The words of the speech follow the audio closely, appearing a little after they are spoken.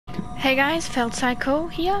Hey guys, Failed Psycho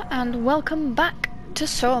here, and welcome back to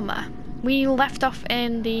SOMA. We left off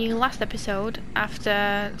in the last episode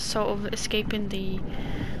after sort of escaping the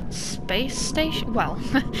space station. Well,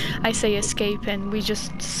 I say escaping, we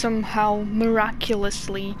just somehow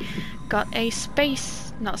miraculously got a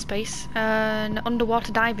an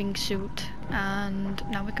underwater diving suit, and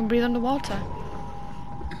now we can breathe underwater.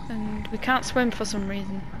 And we can't swim for some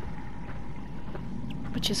reason,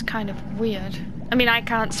 which is kind of weird. I mean, I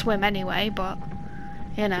can't swim anyway, but,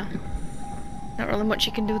 you know, not really much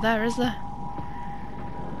you can do there, is there?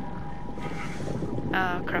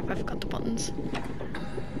 Oh crap, I forgot the buttons.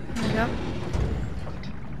 There we go.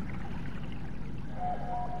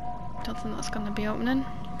 Don't think that's gonna be opening.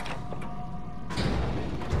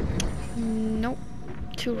 Nope,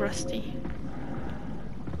 too rusty.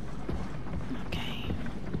 Okay.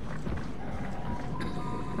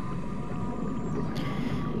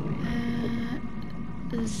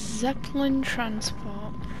 Zeppelin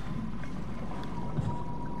transport.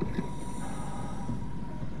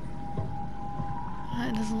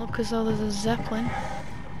 It doesn't look as though there's a Zeppelin.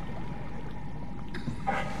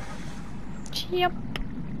 Yep.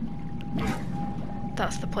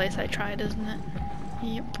 That's the place I tried, isn't it?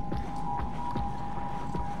 Yep.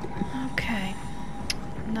 Okay.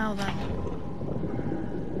 Now then.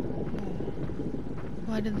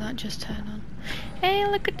 Why did that just turn on? Hey,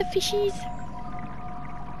 look at the fishies!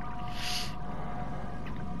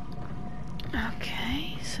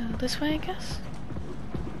 Okay, so this way, I guess.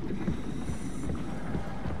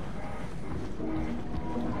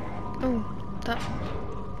 Oh, that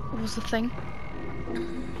was the thing.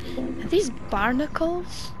 Are these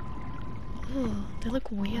barnacles? Oh, they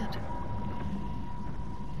look weird.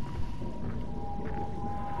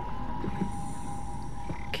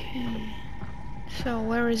 Okay, so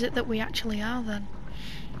where is it that we actually are then?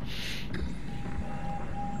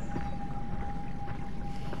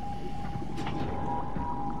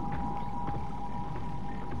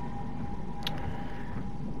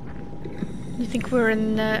 You think we're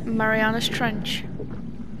in Mariana's Trench?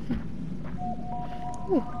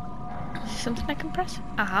 Ooh, is there something I can press?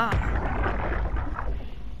 Aha!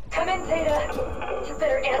 Come in, Theta. You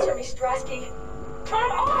better answer me, Strasky.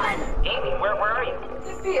 Come on! Amy, where are you?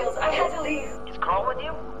 The fields. I had to leave. Is Carl with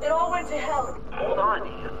you? It all went to hell. Hold on.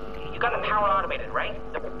 You got the power automated, right?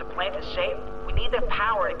 The plant is safe? We need the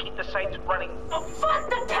power to keep the sites running. Oh, fuck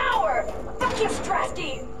the power! Fuck you,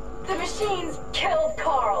 Strasky! The machines killed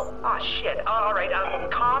Carl. Ah, shit. All right,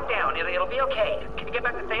 calm down. It'll be okay. Can you get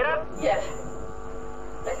back to Theta? Yeah,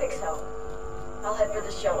 I think so. I'll head for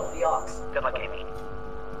the shuttle, the Aux. Good luck, Amy.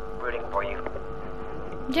 Rooting for you.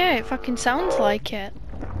 Yeah, it fucking sounds like it.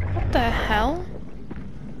 What the hell?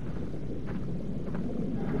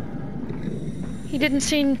 He didn't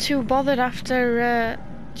seem too bothered after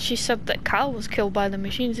she said that Carl was killed by the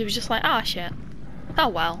machines. He was just like, ah, shit. Oh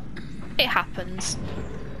well. It happens.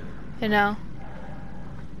 You know?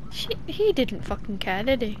 He didn't fucking care,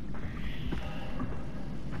 did he?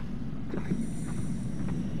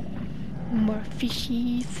 More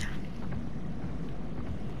fishies.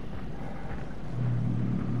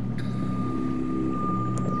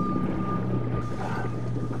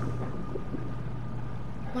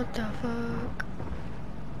 What the fuck?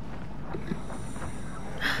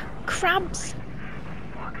 Crabs!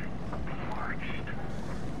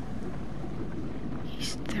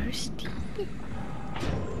 He's thirsty.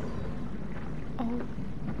 Oh.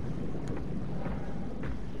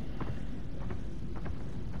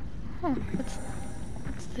 Huh,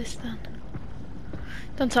 what's this then?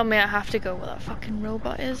 Don't tell me I have to go where that fucking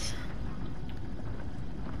robot is.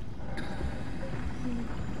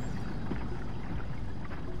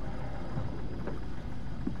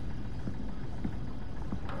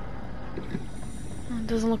 It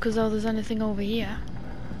doesn't look as though there's anything over here.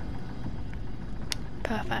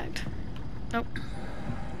 Perfect. Nope.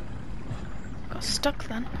 Got stuck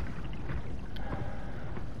then.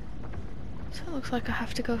 So it looks like I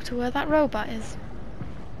have to go to where that robot is.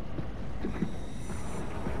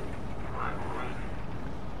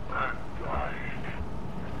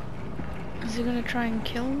 Is he gonna try and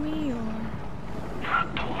kill me, or...? The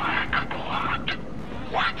black blood.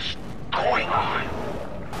 What's going on?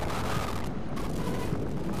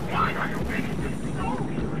 Why are you making this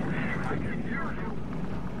noise? I can hear you.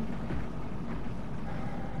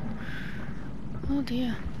 Oh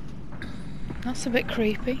dear. That's a bit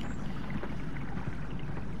creepy.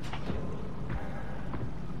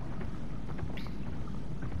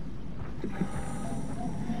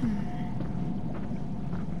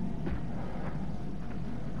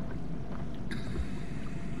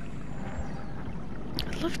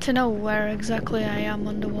 have to know where exactly I am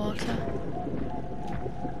underwater.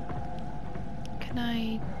 Can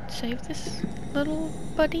I save this little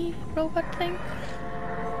buddy robot thing?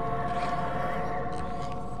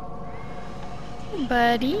 Hey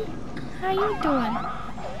buddy, how you doing?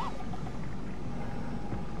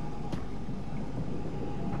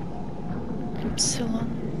 Epsilon.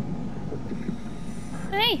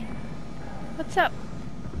 Hey, what's up?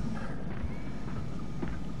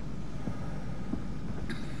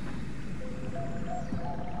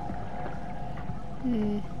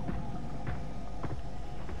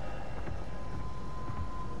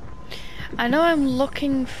 I know I'm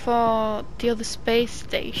looking for the other space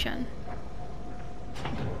station.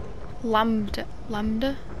 Lambda.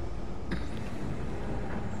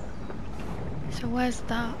 So where's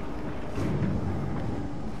that?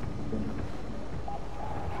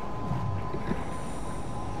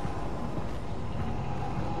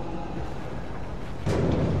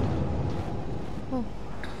 Oh.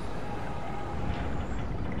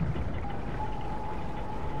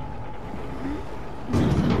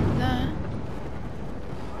 Nothing there.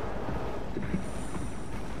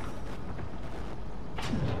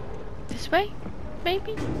 This way?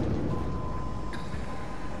 Maybe?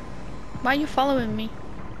 Why are you following me?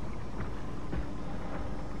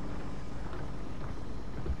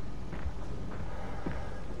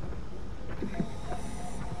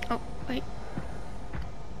 Oh, wait.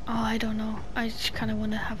 Oh, I don't know. I just kind of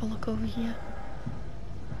want to have a look over here.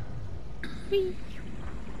 Whee.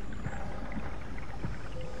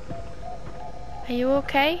 Are you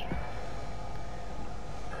okay?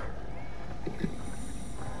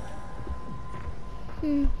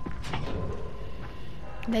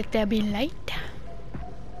 Let there be light.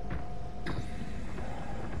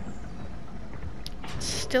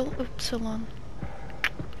 Still Upsilon.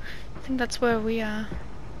 I think that's where we are.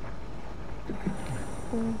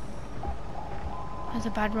 Ooh. There's a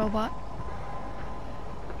bad robot.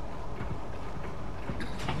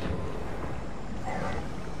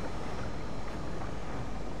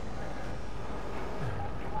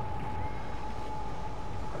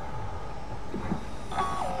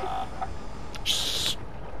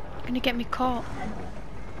 Gonna get me caught.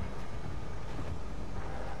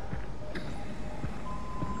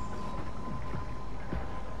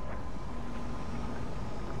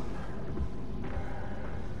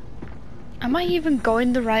 Am I even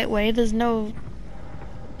going the right way? There's no...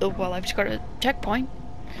 Oh, well, I've just got a checkpoint.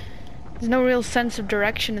 There's no real sense of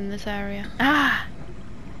direction in this area. Ah!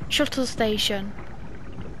 Shuttle station.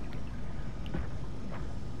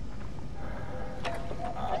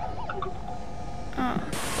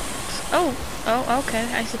 Oh, okay,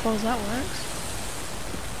 I suppose that works.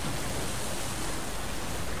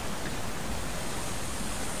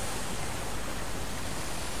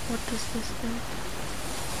 What does this do?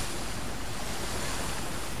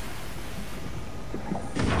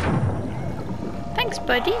 Thanks,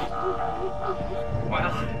 buddy.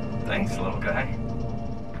 Well, thanks, little guy.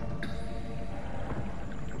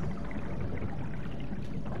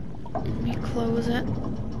 Let me close it.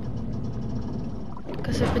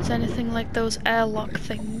 Because if it's anything like those airlock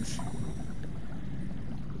things.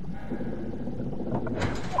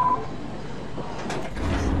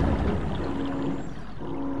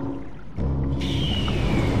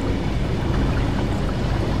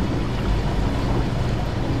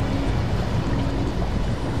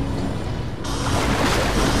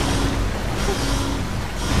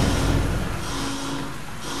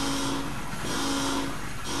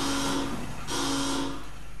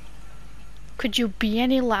 Could you be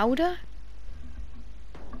any louder?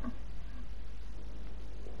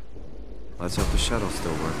 Let's hope the shuttle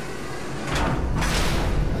still works.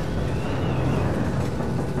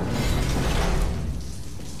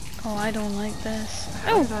 Oh, I don't like this.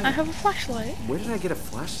 Oh, I have a flashlight. Where did I get a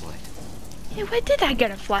flashlight? Yeah, where did I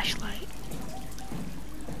get a flashlight?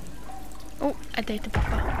 Oh, a data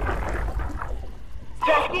buffer.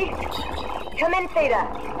 Jackie, come in, Theta.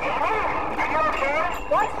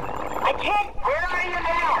 What? I can't. Where are you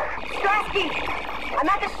now? Strasky! I'm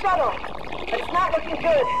at the shuttle, but it's not looking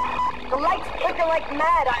good. The lights flicker like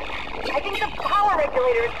mad. I think the power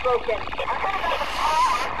regulator is broken.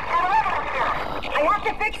 I have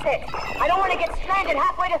to fix it. I don't want to get stranded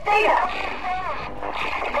halfway to Theta.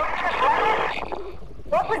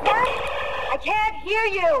 What was that? I can't hear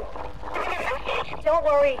you. Don't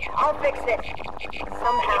worry, I'll fix it.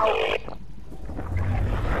 Somehow.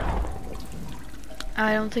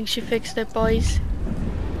 I don't think she fixed it, boys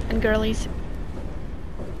and girlies.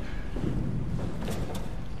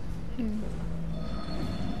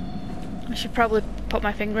 I should probably put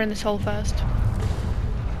my finger in this hole first.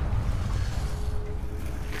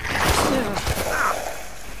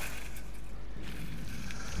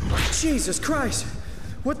 Jesus Christ!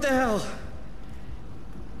 What the hell?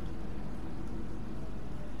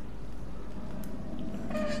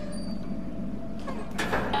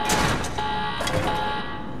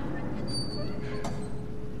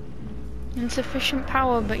 Insufficient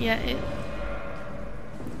power, but yet it...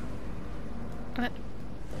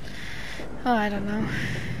 Oh, I don't know.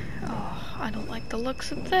 Oh, I don't like the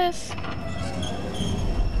looks of this.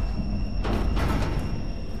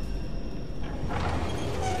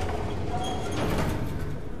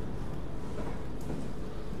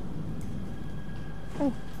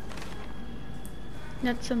 Oh.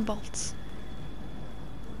 Nuts and bolts.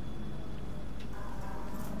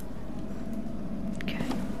 Okay.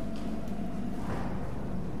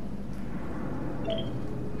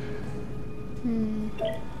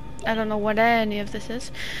 I don't know what any of this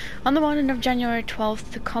is. On the morning of January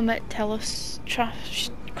 12th, the comet Telos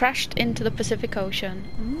crashed into the Pacific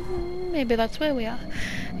Ocean. Maybe that's where we are.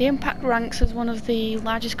 The impact ranks as one of the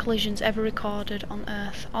largest collisions ever recorded on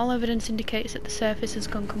Earth. All evidence indicates that the surface has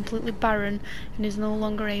gone completely barren and is no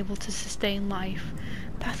longer able to sustain life.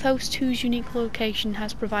 Pathos 2's unique location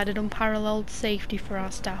has provided unparalleled safety for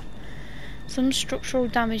our staff. Some structural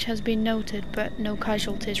damage has been noted, but no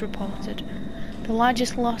casualties reported. The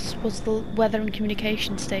largest loss was the weather and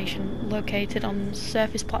communication station, located on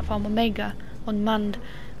surface platform Omega, unmanned,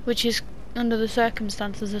 which is, under the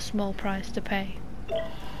circumstances, a small price to pay.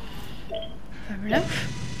 Fair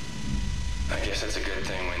enough. I guess it's a good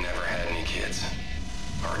thing we never had any kids.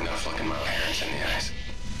 Hard enough looking my parents in the eyes.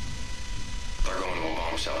 They're going to a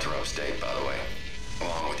bomb shelter upstate, by the way,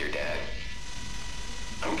 along with your dad.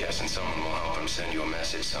 I'm guessing someone will help him send you a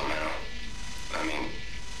message somehow. I mean,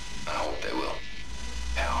 I hope they will.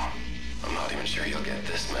 Hell, I'm not even sure you'll get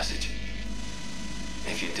this message.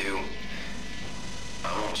 If you do,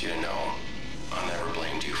 I want you to know I never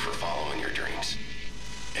blamed you for following your dreams.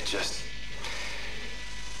 I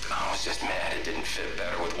was just mad it didn't fit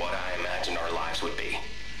better with what I imagined our lives would be.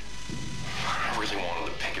 I really wanted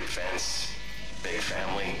a picket fence, big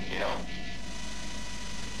family, you know.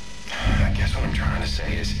 I guess what I'm trying to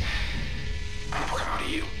say is, I'm proud of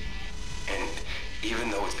you. And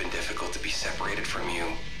even though it's been difficult to be separated from you,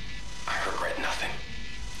 I regret nothing.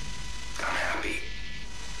 I'm happy.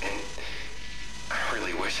 And I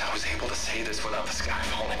really wish I was able to say this without the sky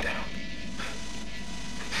falling down.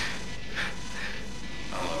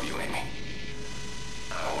 I love you, Amy.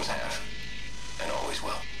 I always have, and always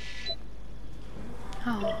will.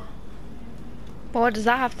 Oh. But what does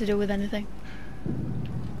that have to do with anything?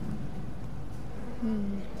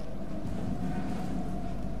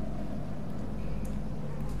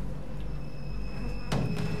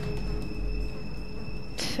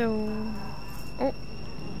 So... Oh.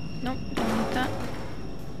 Nope, don't need that.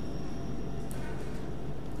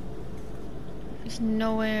 There's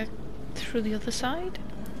nowhere through the other side?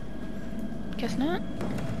 Guess not.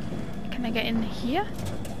 Can I get in here?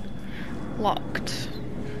 Locked.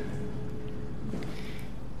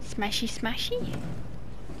 Smashy smashy?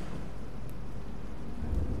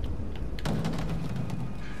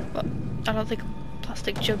 But I don't think a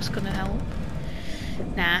plastic jug's gonna help.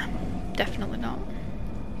 Nah, definitely not.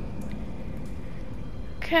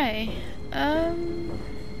 Okay, oh,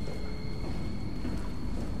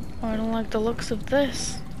 I don't like the looks of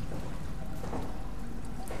this.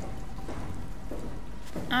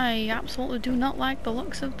 I absolutely do not like the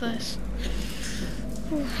looks of this.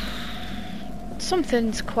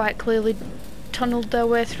 Something's quite clearly tunneled their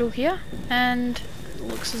way through here, and it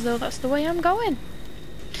looks as though that's the way I'm going.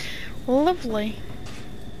 Lovely.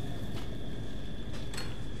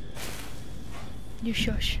 You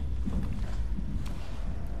shush.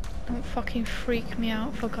 Don't fucking freak me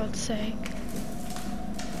out, for God's sake.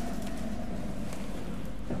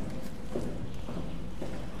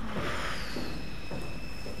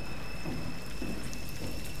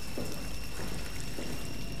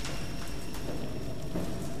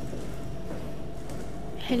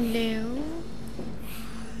 Hello?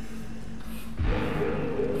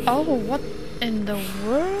 Oh, what in the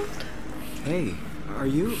world? Hey, are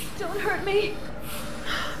you? Don't hurt me!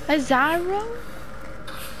 Azaro?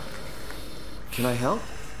 Can I help?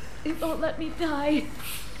 It won't let me die.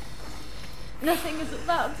 Nothing is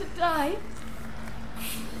allowed to die.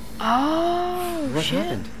 Oh, What shit.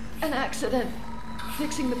 happened? An accident.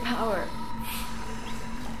 Fixing the power.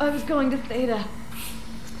 I was going to Theta.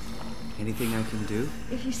 Anything I can do?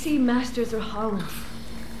 If you see Masters or Holland,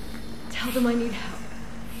 tell them I need help.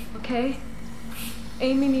 Okay?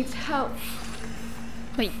 Amy needs help.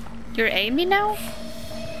 Wait, you're Amy now?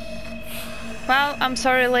 Well, I'm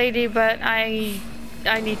sorry, lady, but I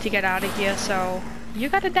need to get out of here, so you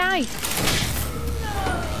gotta die.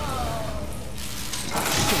 No!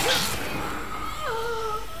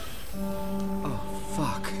 Oh,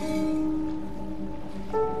 fuck.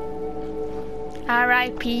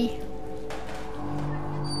 R.I.P.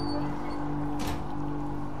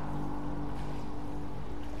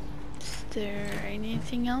 Is there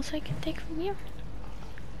anything else I can take from you?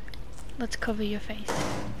 Let's cover your face.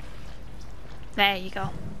 There you go.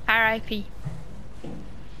 R.I.P.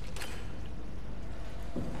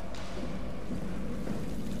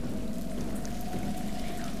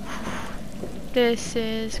 This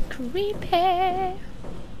is creepy.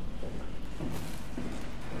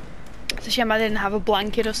 It's a shame I didn't have a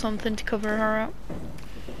blanket or something to cover her up.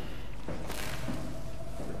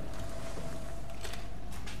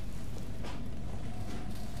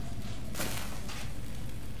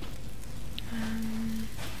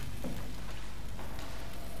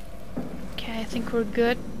 Okay, I think we're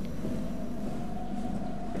good.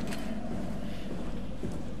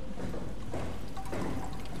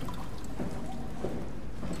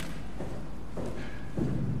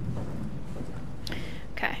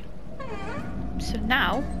 So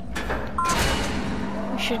now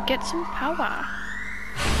we should get some power.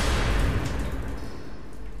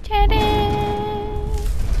 Ta-da!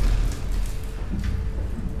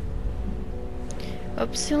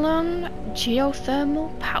 Upsilon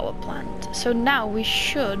geothermal power plant. So now we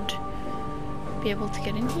should be able to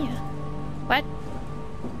get in here. What?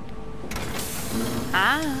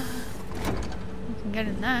 Ah, we can get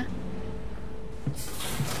in there.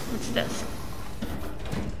 What's this?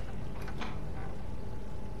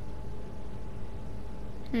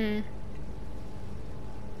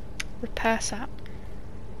 Repair set.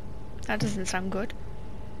 That doesn't sound good.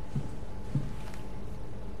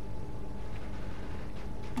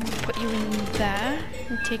 I'm gonna put you in there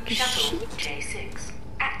and take a Shuttle sheet. J6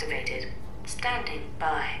 activated. Standing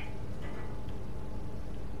by.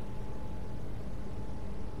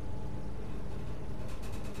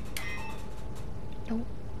 Oh.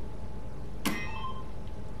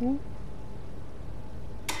 Ooh.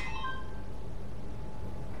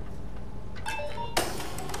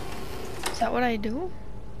 Is that what I do?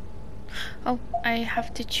 Oh, I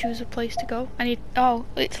have to choose a place to go. I need. Oh,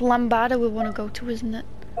 it's Lambada we want to go to, isn't it?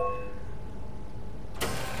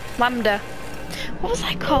 Lambda. What was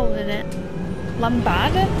I calling it?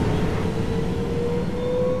 Lambada?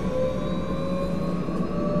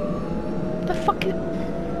 The fuck is...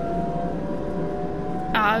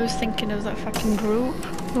 Oh, I was thinking of that fucking group.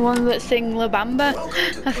 The one that sing La Bamba,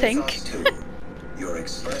 I think. Your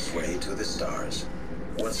expressway to the stars.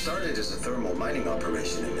 What started as a thermal mining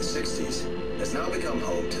operation in the 60s has now become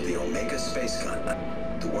home to the Omega Space Gun,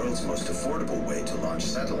 the world's most affordable way to launch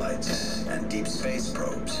satellites and deep space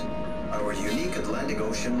probes. Our unique Atlantic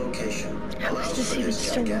Ocean location allows for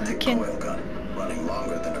this gigantic coil gun, running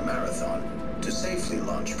longer than a marathon, to safely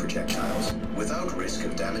launch projectiles without risk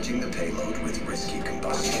of damaging the payload with risky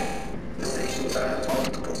combustion. The station spans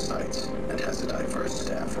multiple sites and has a diverse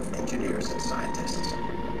staff of engineers and scientists.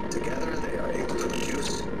 Together, they are able to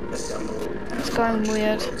produce, assemble, and It's going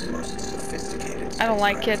weird. the world's most sophisticated I don't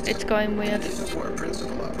like it. It's going weird. This is our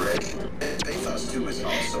principal operation. Pathos 2 is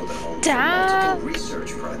also the home Damn. for multiple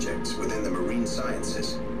research projects within the marine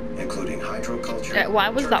sciences, including hydroculture, Why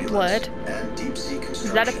was that turbulence, blurred? and deep sea construction.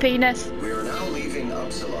 Is that a penis? We are now leaving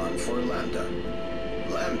Upsilon for Lambda.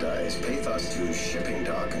 Lambda is Pathos 2's shipping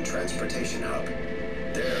dock and transportation hub.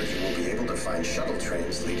 There, you will be able to find shuttle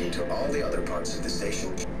trains leading to all the other parts of the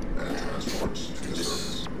station.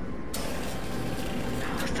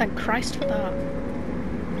 Thank Christ for that.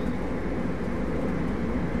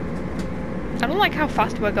 I don't like how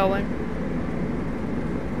fast we're going.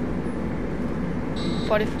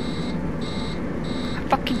 40. I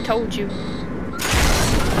fucking told you.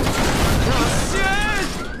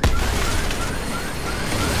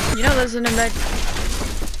 You know there's an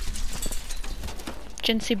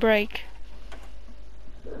emergency brake.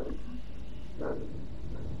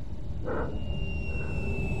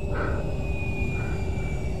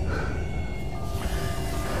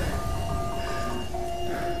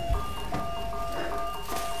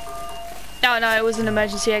 No, it was an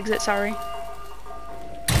emergency exit, sorry.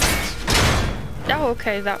 Oh,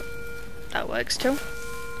 okay, that works too.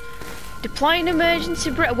 Deploying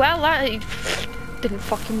emergency brake. Well, that didn't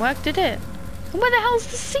fucking work, did it? And where the hell's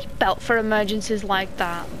the seatbelt for emergencies like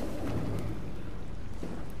that?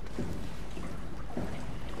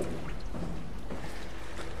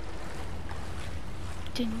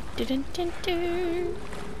 Dun, dun, dun, dun, dun.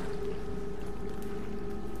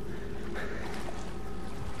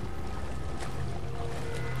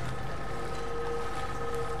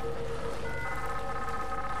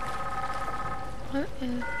 What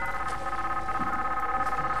is...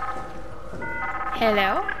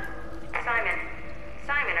 Hello? Simon.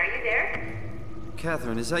 Simon, are you there?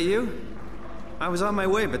 Catherine, is that you? I was on my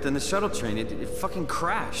way, but then the shuttle train, it fucking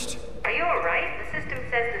crashed. Are you alright? The system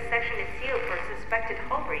says the section is sealed for a suspected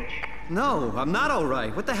hull breach. No, I'm not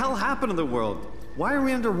alright. What the hell happened to the world? Why are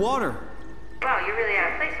we underwater? Wow, you're really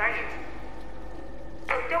out of place, aren't you?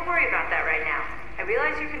 Look, don't worry about that right now. I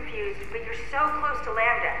realize you're confused, but you're so close to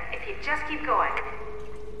Lambda. If you just keep going.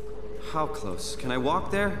 How close? Can I walk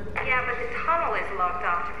there? Yeah, but the tunnel is locked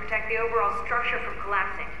off to protect the overall structure from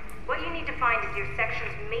collapsing. What you need to find is your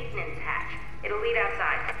section's maintenance hatch. It'll lead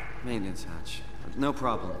outside. Maintenance hatch. No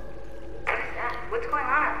problem. What is that? What's going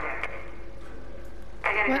on out there?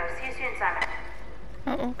 I gotta go. See you soon, Simon.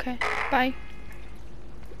 Oh, okay. Bye.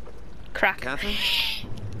 Crack. Catherine?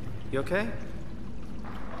 You okay?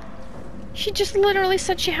 She just literally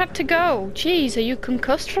said she had to go. Jeez, are you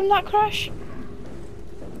concussed from that crash?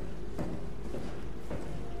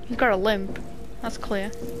 You've got a limp. That's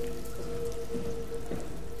clear.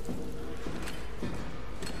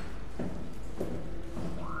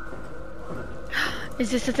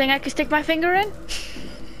 Is this the thing I can stick my finger in?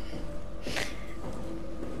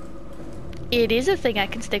 It is a thing I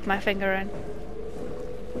can stick my finger in.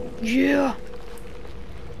 Yeah.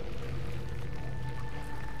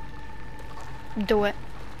 Do it.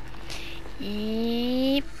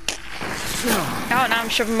 Yep. Oh, now I'm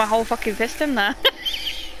shoving my whole fucking fist in there.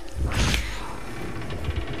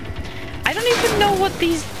 I don't even know what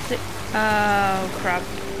these oh crap.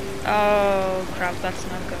 Oh crap, that's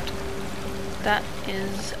not good. That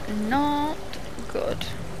is not good.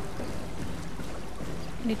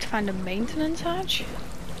 Need to find a maintenance hatch.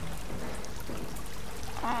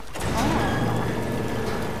 Oh.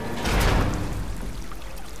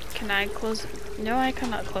 Can I close it? No, I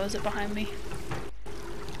cannot close it behind me.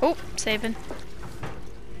 Oh, saving.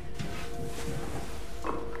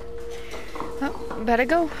 Oh, better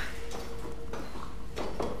go.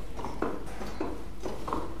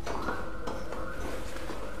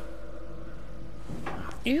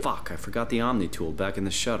 Fuck, I forgot the Omni tool back in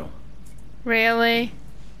the shuttle. Really?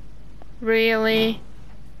 Really?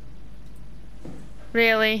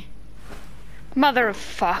 Really? Mother of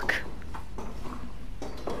fuck.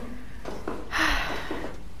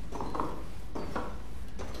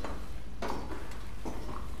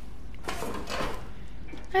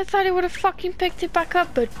 I thought he would have fucking picked it back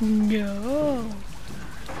up, but no.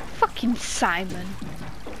 Fucking Simon.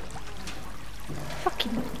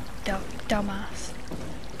 Fucking dumbass.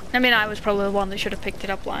 I mean, I was probably the one that should have picked it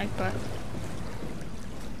up, like, but...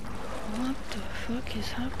 What the fuck is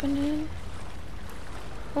happening?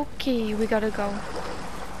 Okay, we gotta go.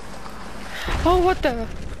 Oh, what the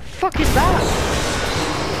fuck is that?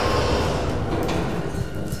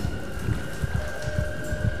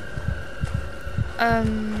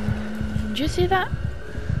 Did you see that?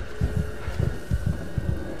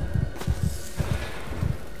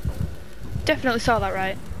 Definitely saw that,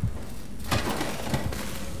 right?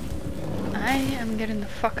 I am getting the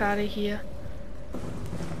fuck out of here.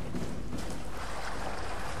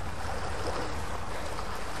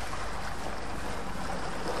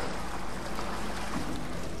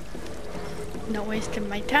 Not wasting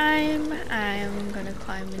my time. I am gonna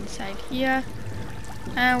climb inside here.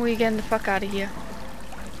 And we're getting the fuck out of here.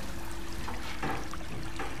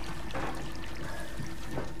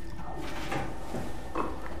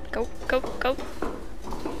 Go, go, go.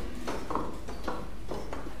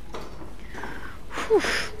 Whew.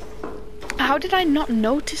 How did I not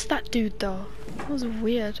notice that dude though? That was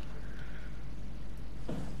weird.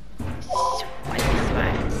 Swipe,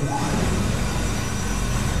 swipe.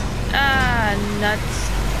 Ah, nuts.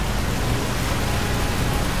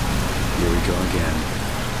 Here we go again.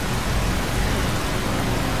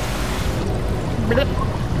 Blip.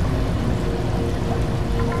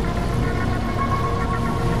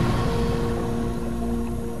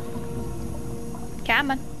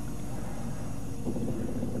 Come on.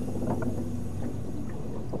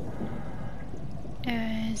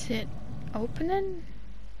 Is it opening?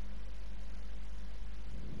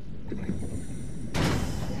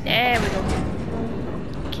 There we go.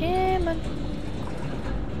 Come on.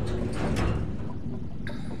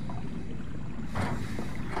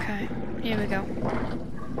 Okay, here we go.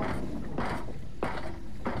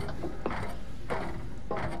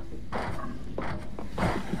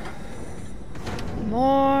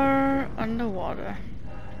 More underwater.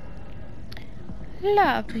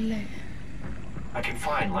 Lovely. I can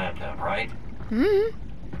find Lambda, right? Hmm.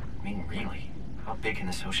 I mean, really? How big can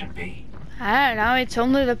this ocean be? I don't know, it's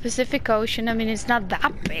only the Pacific Ocean. I mean, it's not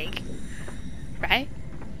that big. Right?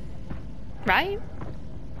 Right?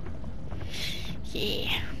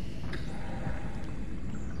 Yeah.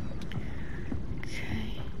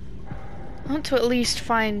 I want to at least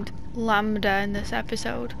find Lambda in this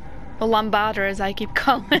episode. Or Lambada as I keep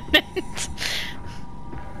calling it.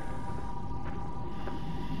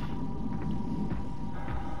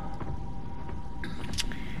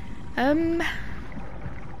 I'm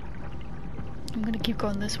gonna keep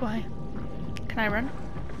going this way. Can I run?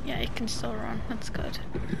 Yeah, you can still run. That's good.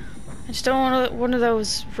 I just don't want one of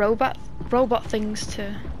those robot things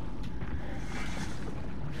to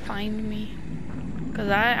find me, because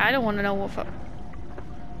I don't want to know what.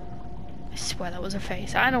 I swear that was a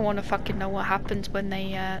face. I don't want to fucking know what happens when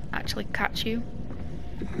they actually catch you.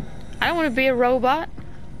 I don't want to be a robot.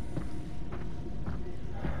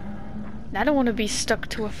 I don't want to be stuck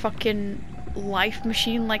to a fucking life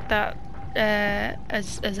machine like that.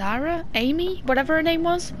 Azara? Amy? Whatever her name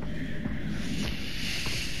was.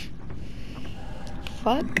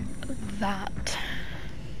 Fuck that.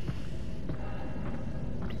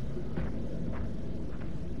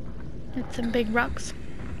 It's some big rocks.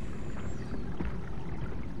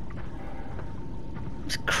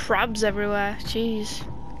 There's crabs everywhere. Jeez.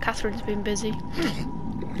 Catherine's been busy.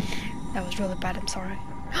 That was really bad, I'm sorry.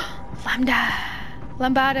 Lambda!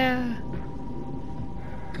 Lambada!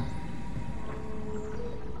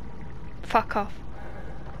 Fuck off.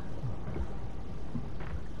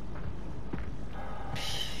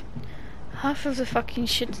 Half of the fucking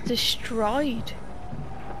shit's destroyed.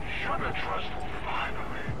 Shouldn't trust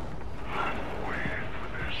finally. I'm waiting for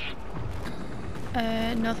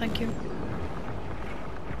this. No thank you.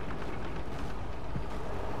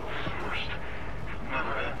 First, it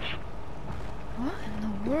never ends. What in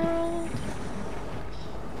the world?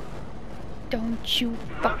 Don't you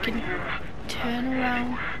fucking turn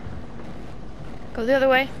around. Go the other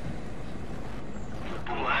way.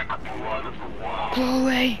 The black blood of the wild. Go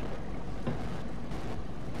away.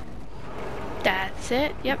 That's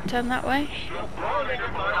it. Yep, turn that way. Still burning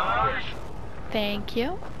in my eyes. Thank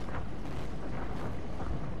you.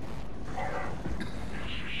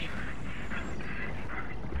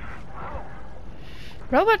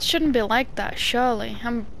 Robots shouldn't be like that, surely.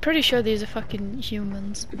 I'm pretty sure these are fucking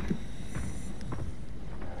humans.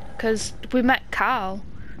 Because we met Carl.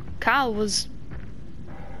 Carl was...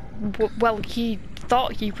 well, he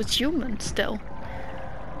thought he was human still.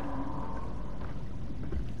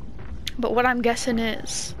 But what I'm guessing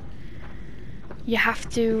is... you have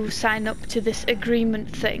to sign up to this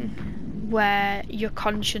agreement thing where your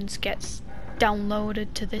conscience gets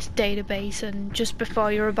downloaded to this database, and just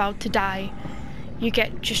before you're about to die, you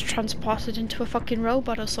get just transported into a fucking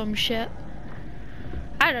robot or some shit.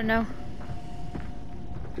 I don't know.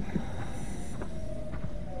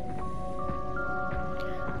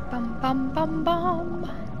 Bum bum bum bum.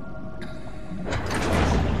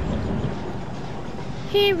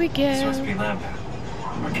 Here we go. This must be Lambda,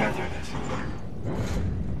 where Catherine is.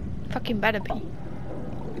 Fucking better be.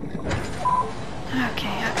 Okay,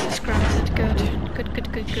 access granted. Good. Good,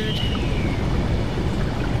 good, good, good.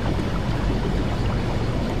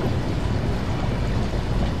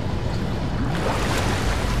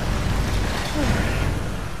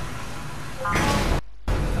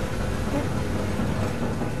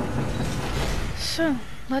 So,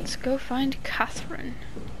 let's go find Catherine.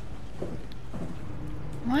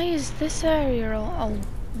 Why is this area all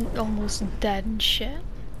almost dead and shit?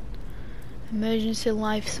 Emergency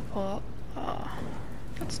life support. Oh,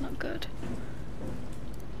 that's not good.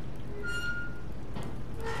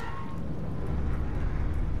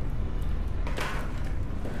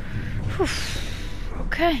 Whew.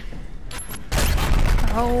 Okay.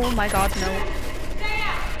 Oh my god, no.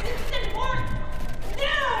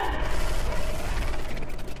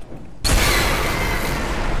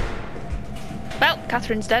 Well,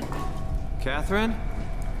 Catherine's dead. Catherine?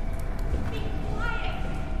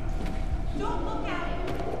 Don't look at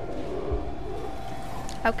it.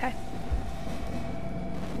 Okay.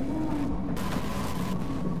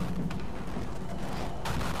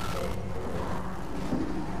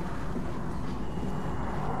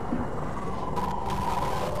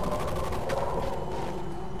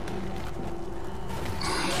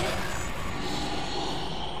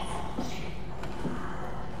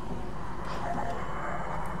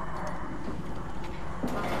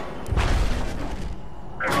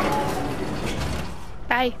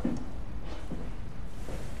 Bye.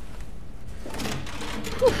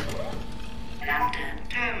 Lambda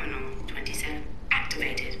Terminal 27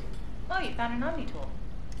 activated. Oh, you found an Omni tool.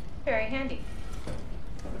 Very handy.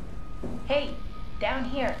 Hey, down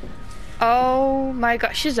here. Oh my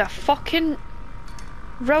god, she's a fucking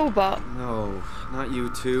robot. No, not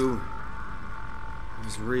you too. I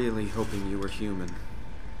was really hoping you were human.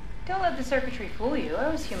 Don't let the circuitry fool you.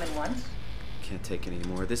 I was human once. Can't take any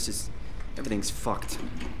more. This is Everything's fucked.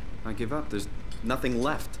 I give up. There's nothing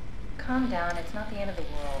left. Calm down, it's not the end of the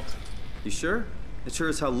world. You sure? It sure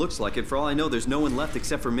as hell looks like it. For all I know, there's no one left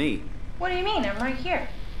except for me. What do you mean? I'm right here.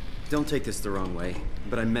 Don't take this the wrong way,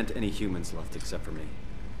 but I meant any humans left except for me.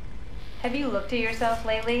 Have you looked at yourself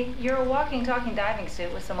lately? You're a walking, talking diving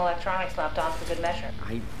suit with some electronics slapped on for good measure.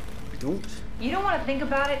 I don't... You don't want to think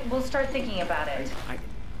about it? We'll start thinking about it.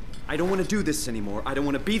 I don't want to do this anymore. I don't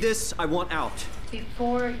want to be this. I want out.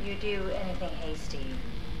 Before you do anything hasty,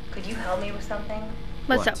 could you help me with something?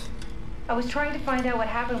 What's up? I was trying to find out what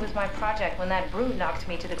happened with my project when that brute knocked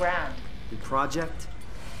me to the ground. Your project?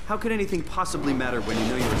 How could anything possibly matter when you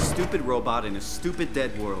know you're a stupid robot in a stupid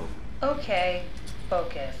dead world? Okay,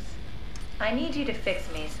 focus. I need you to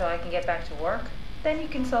fix me so I can get back to work. Then you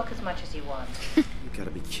can sulk as much as you want. You gotta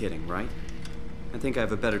be kidding, right? I think I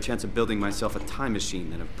have a better chance of building myself a time machine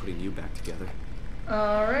than of putting you back together.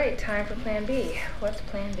 All right, time for plan B. What's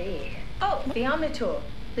plan B? Oh, the Omnitool.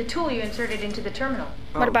 The tool you inserted into the terminal.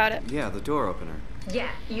 What about it? Yeah, the door opener. Yeah,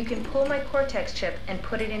 you can pull my Cortex chip and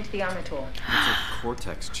put it into the Omnitool. What's a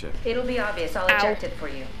Cortex chip? It'll be obvious. I'll eject it for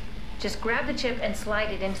you. Just grab the chip and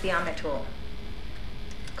slide it into the Omnitool.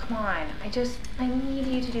 Come on, I need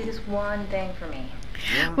you to do this one thing for me.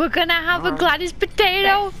 Yeah. We're gonna have a Gladys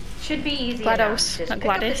potato. Should be easy GLaDOS, enough. Just not pick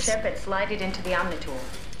up the Gladys. chip and slide it into the Omnitool.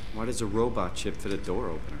 Why does a robot chip fit a door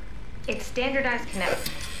opener? It's standardized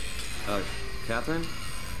connect. Catherine?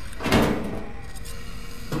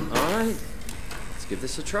 Alright. Let's give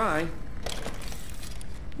this a try.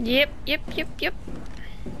 Yep.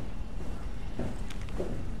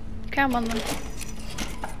 Come on then.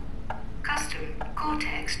 Custom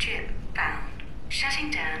Cortex chip found.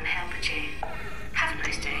 Shutting down helper chain. Have a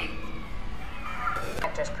nice day.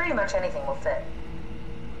 Just pretty much anything will fit.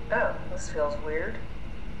 Oh, this feels weird.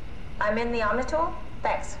 I'm in the Omnitool?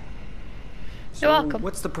 Thanks. So, You're welcome.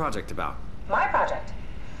 What's the project about? My project?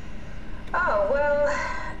 Oh, well,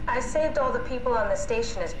 I saved all the people on the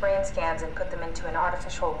station as brain scans and put them into an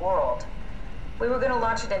artificial world. We were going to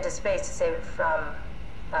launch it into space to save it from,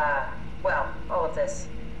 well, all of this.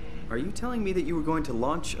 Are you telling me that you were going to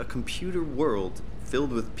launch a computer world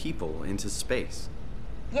filled with people into space?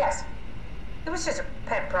 Yes. It was just a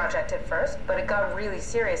pet project at first, but it got really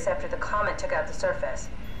serious after the comet took out the surface.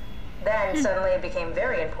 Then suddenly it became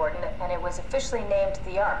very important, and it was officially named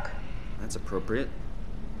the Ark. That's appropriate.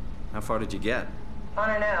 How far did you get? I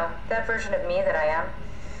don't know. That version of me that I am.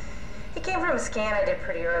 It came from a scan I did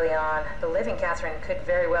pretty early on. The living Catherine could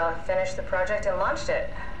very well have finished the project and launched it.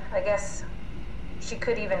 I guess she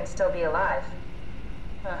could even still be alive.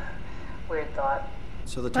 Weird thought.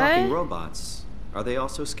 So the talking robots, are they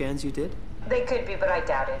also scans you did? They could be, but I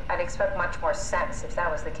doubt it. I'd expect much more sense if that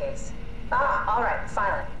was the case. All right,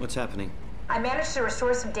 finally. What's happening? I managed to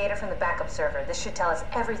restore some data from the backup server. This should tell us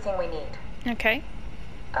everything we need. Okay.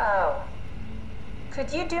 Oh.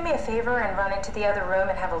 Could you do me a favor and run into the other room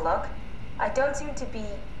and have a look? I don't seem to be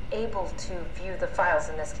able to view the files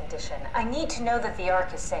in this condition. I need to know that the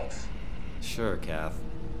Ark is safe. Sure, Kath.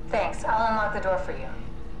 Thanks. I'll unlock the door for you.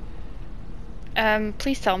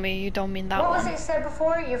 Please tell me you don't mean that What one. was it said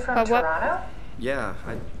before? You're from What? Toronto? Yeah,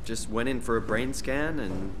 I just went in for a brain scan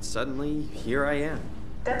and suddenly here I am.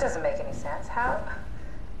 That doesn't make any sense. How?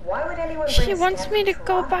 Why would anyone bring She a wants scan me to from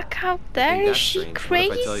go Toronto? back out I there. think Is that's she strange. crazy?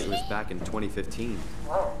 What if I tell you it was back in 2015?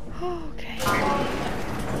 Whoa. Okay.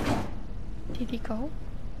 Did he go?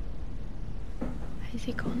 Is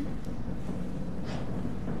he gone?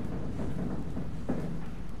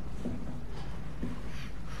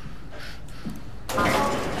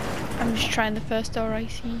 I'm just trying the first door I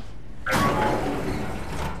see.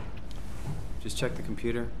 Just check the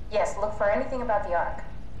computer. Yes, look for anything about the Ark.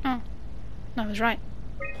 Oh, I was right.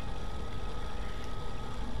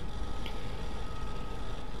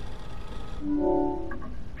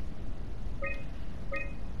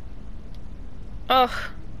 Ugh,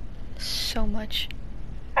 so much.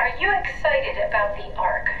 Are you excited about the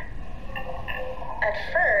Ark? At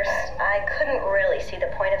first, I couldn't really see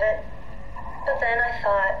the point of it. But then I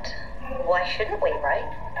thought, why shouldn't we, right?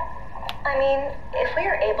 I mean, if we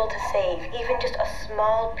are able to save even just a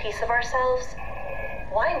small piece of ourselves,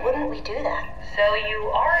 why wouldn't we do that? So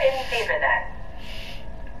you are in favor then?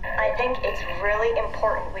 I think it's really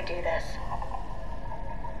important we do this.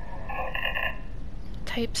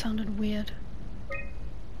 Tape sounded weird.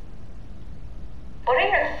 What are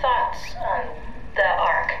your thoughts on the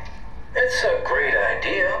Ark? It's a great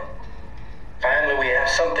idea. Finally, we have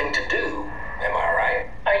something to do. Am I right?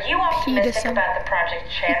 Are you optimistic Peterson. about the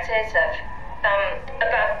project's chances of,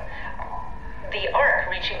 about the Ark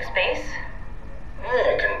reaching space?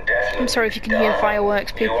 Yeah, it can definitely Sorry if you can hear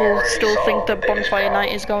fireworks. People still think that bonfire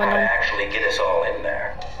night is going on. Actually get us all in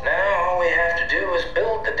there. Now all we have to do is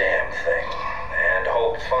build the damn thing, and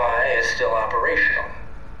hope Phi is still operational.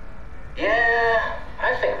 Yeah,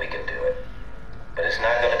 I think we can do it, but it's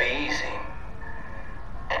not going to be easy.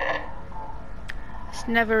 It's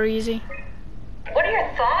never easy. What are your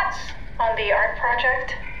thoughts on the art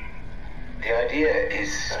project? The idea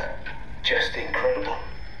is just incredible,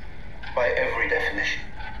 by every definition.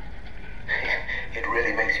 It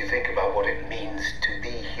really makes you think about what it means to be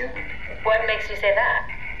human. What makes you say that?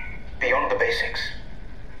 Beyond the basics,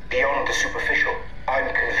 beyond the superficial,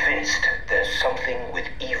 I'm convinced there's something with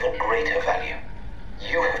even greater value.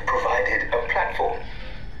 You have provided a platform,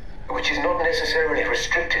 which is not necessarily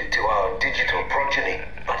restricted to our digital progeny,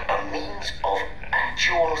 but a means of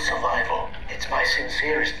actual survival. It's my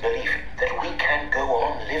sincerest belief that we can go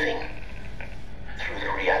on living through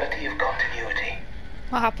the reality of continuity.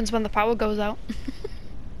 What happens when the power goes out?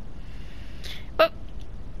 Oh!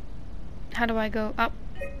 How do I go up?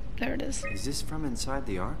 There it is. Is this from inside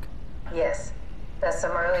the Ark? Yes. That's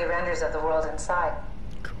some early renders of the world inside.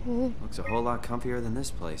 Cool. Looks a whole lot comfier than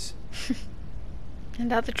this place. Isn't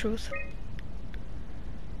that the truth?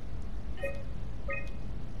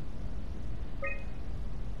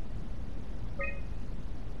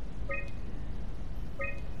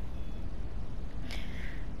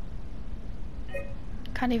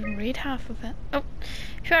 Can't even read half of it. Oh,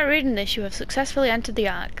 if you are reading this, you have successfully entered the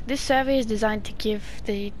Ark. This survey is designed to give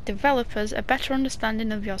the developers a better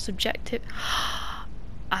understanding of your subjective...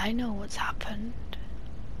 I know what's happened.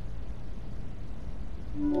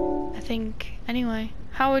 I think... Anyway,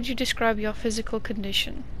 how would you describe your physical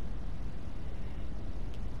condition?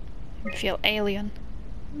 You feel alien.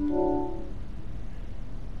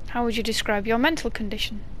 How would you describe your mental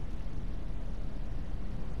condition?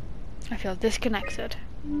 I feel disconnected.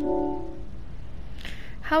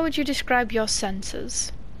 How would you describe your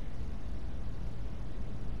senses?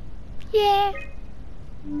 Yeah.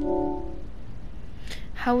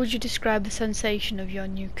 How would you describe the sensation of your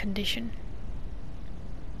new condition?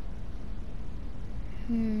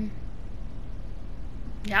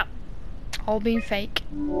 Yeah. All being fake.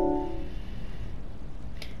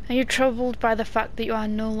 Are you troubled by the fact that you are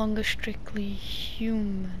no longer strictly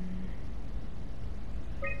human?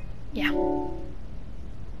 Yeah.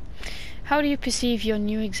 How do you perceive your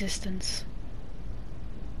new existence?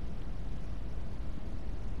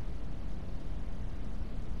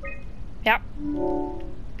 Yeah. Oh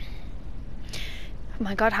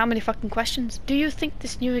my god, how many fucking questions? Do you think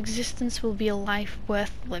this new existence will be a life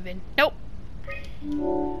worth living? Nope.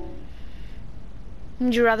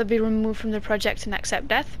 Would you rather be removed from the project and accept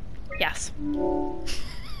death? Yes.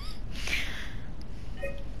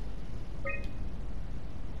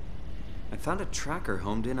 I found a tracker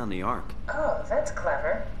homed in on the Ark. Oh, that's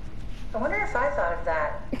clever. I wonder if I thought of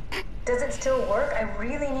that. Does it still work? I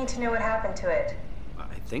really need to know what happened to it.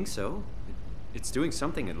 I think so. It's doing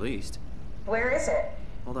something at least. Where is it?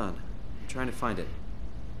 Hold on. I'm trying to find it.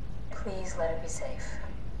 Please let it be safe.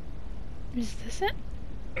 Is this it?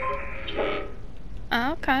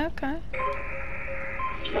 Ah, okay, okay.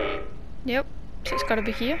 Yep, so it's gotta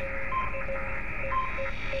be here.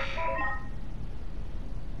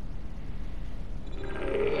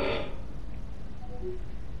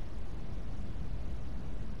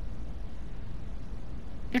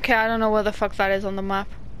 Okay, I don't know where the fuck that is on the map.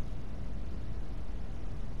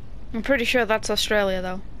 I'm pretty sure that's Australia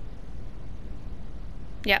though.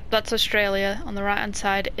 Yeah, that's Australia. On the right hand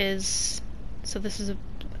side is... So this is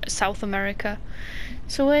South America.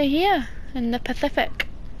 So we're here in the Pacific.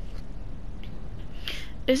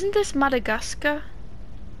 Isn't this Madagascar?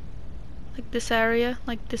 Like this area?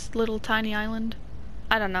 Like this little tiny island?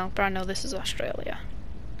 I don't know, but I know this is Australia.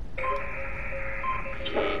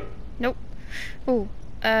 Nope. Ooh.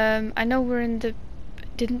 I know we're in the...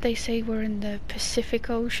 Didn't they say we're in the Pacific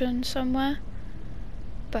Ocean somewhere?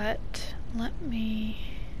 But let me...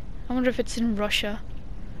 I wonder if it's in Russia.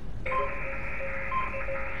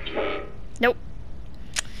 Nope.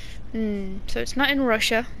 So it's not in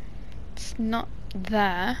Russia. It's not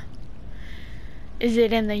there. Is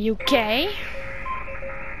it in the UK?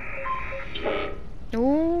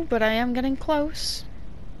 Ooh, but I am getting close.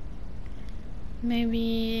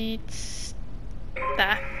 Maybe it's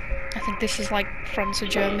there. I think this is like France or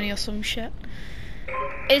Germany or some shit.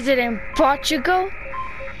 Is it in Portugal?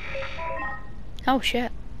 Oh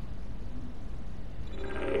shit.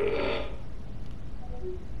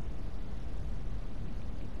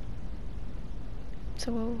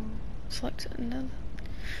 So we'll select another.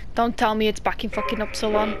 Don't tell me it's back in fucking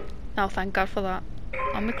Upsilon. Oh, thank God for that.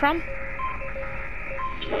 Omicron?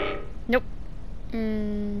 Nope.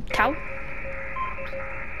 Cow?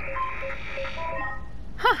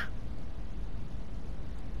 Huh.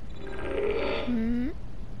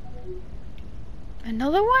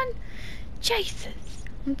 Another one? Jesus.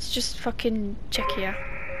 Let's just fucking check here.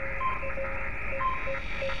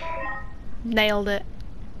 Nailed it.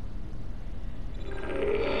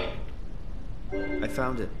 I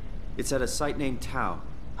found it. It's at a site named Tau.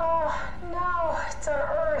 Oh, no, it's on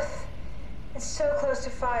Earth. It's so close to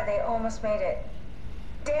Phi, they almost made it.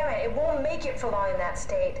 Damn it, it won't make it for long in that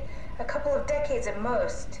state. A couple of decades at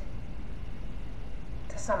most.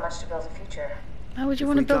 That's not much to build a future. Why would you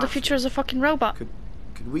want to build a future as a fucking robot?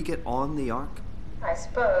 Could we get on the Ark? I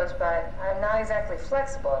suppose, but I'm not exactly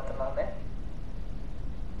flexible at the moment.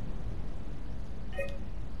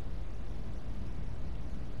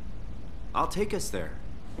 I'll take us there.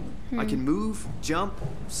 I can move, jump,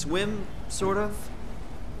 swim, sort of.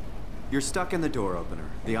 You're stuck in the door opener,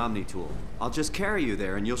 the Omni tool. I'll just carry you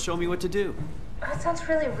there and you'll show me what to do. That sounds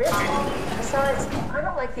really risky. Besides, I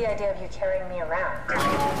don't like the idea of you carrying me around.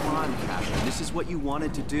 Come on, Captain. This is what you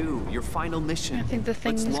wanted to do. Your final mission. I think the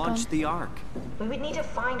thing Let's is launch gone. the Ark. We would need to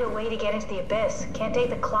find a way to get into the abyss. Can't take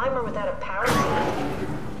the climber without a power suit.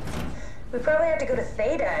 We probably have to go to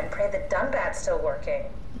Theta and pray that Dunbat's still working.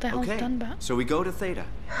 What the hell's Dunbat? So we go to Theta.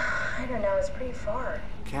 I don't know, it's pretty far.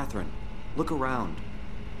 Catherine, look around.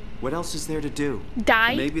 What else is there to do?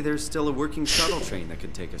 Die? Maybe there's still a working shuttle train that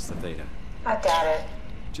can take us to Theta. I doubt it.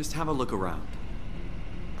 Just have a look around.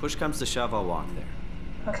 Push comes to shove, I'll walk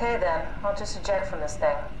there. Okay then, I'll just eject from this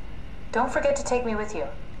thing. Don't forget to take me with you.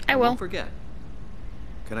 I will. Don't forget.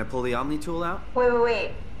 Can I pull the Omni tool out?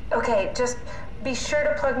 Wait. Okay, just be sure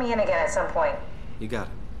to plug me in again at some point. You got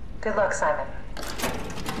it. Good luck, Simon.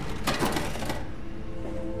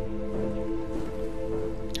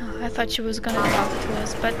 Oh, I thought she was gonna talk to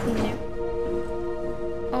us, but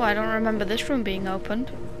no. Oh, I don't remember this room being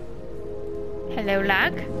opened. Hello,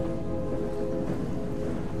 lag.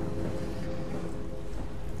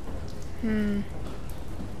 I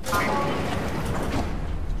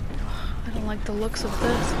don't like the looks of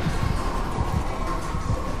this.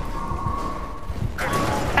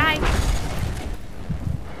 Bye.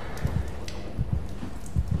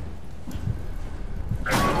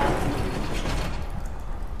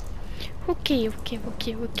 Okay.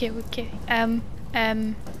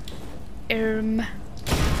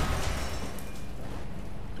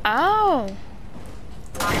 Oh.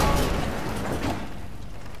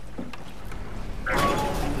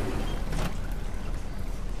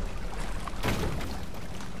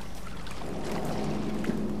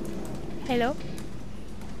 Hello?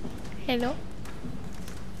 Hello?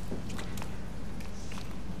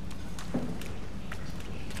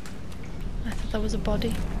 I thought that was a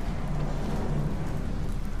body.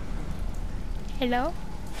 Hello?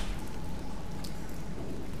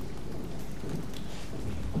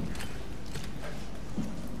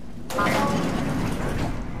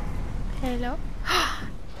 Hello?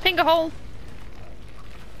 Finger hole!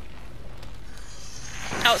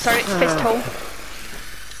 Oh, sorry, it's fist hole.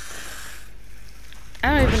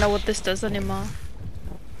 I don't even know what this does anymore.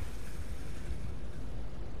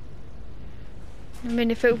 I mean,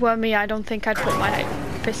 if it were me, I don't think I'd put my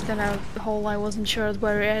fist in a hole I wasn't sure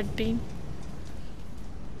where it had been.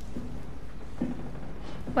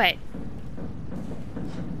 Wait.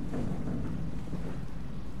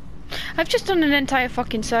 I've just done an entire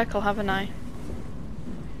fucking circle, haven't I?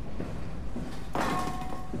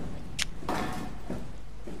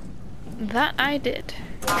 That I did.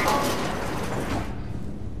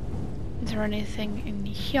 Is there anything in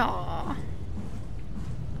here?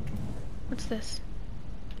 What's this?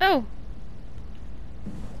 Oh!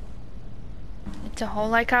 It's a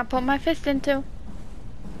hole I can't put my fist into.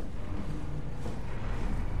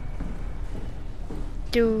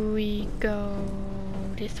 Do we go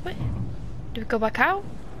this way? Do we go back out?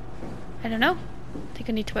 I don't know. I think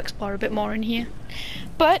I need to explore a bit more in here.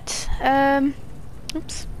 But,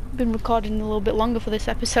 oops. I've been recording a little bit longer for this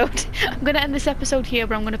episode. I'm going to end this episode here,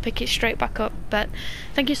 but I'm going to pick it straight back up. But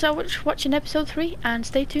thank you so much for watching episode 3, and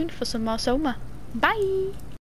stay tuned for some more SOMA. Bye!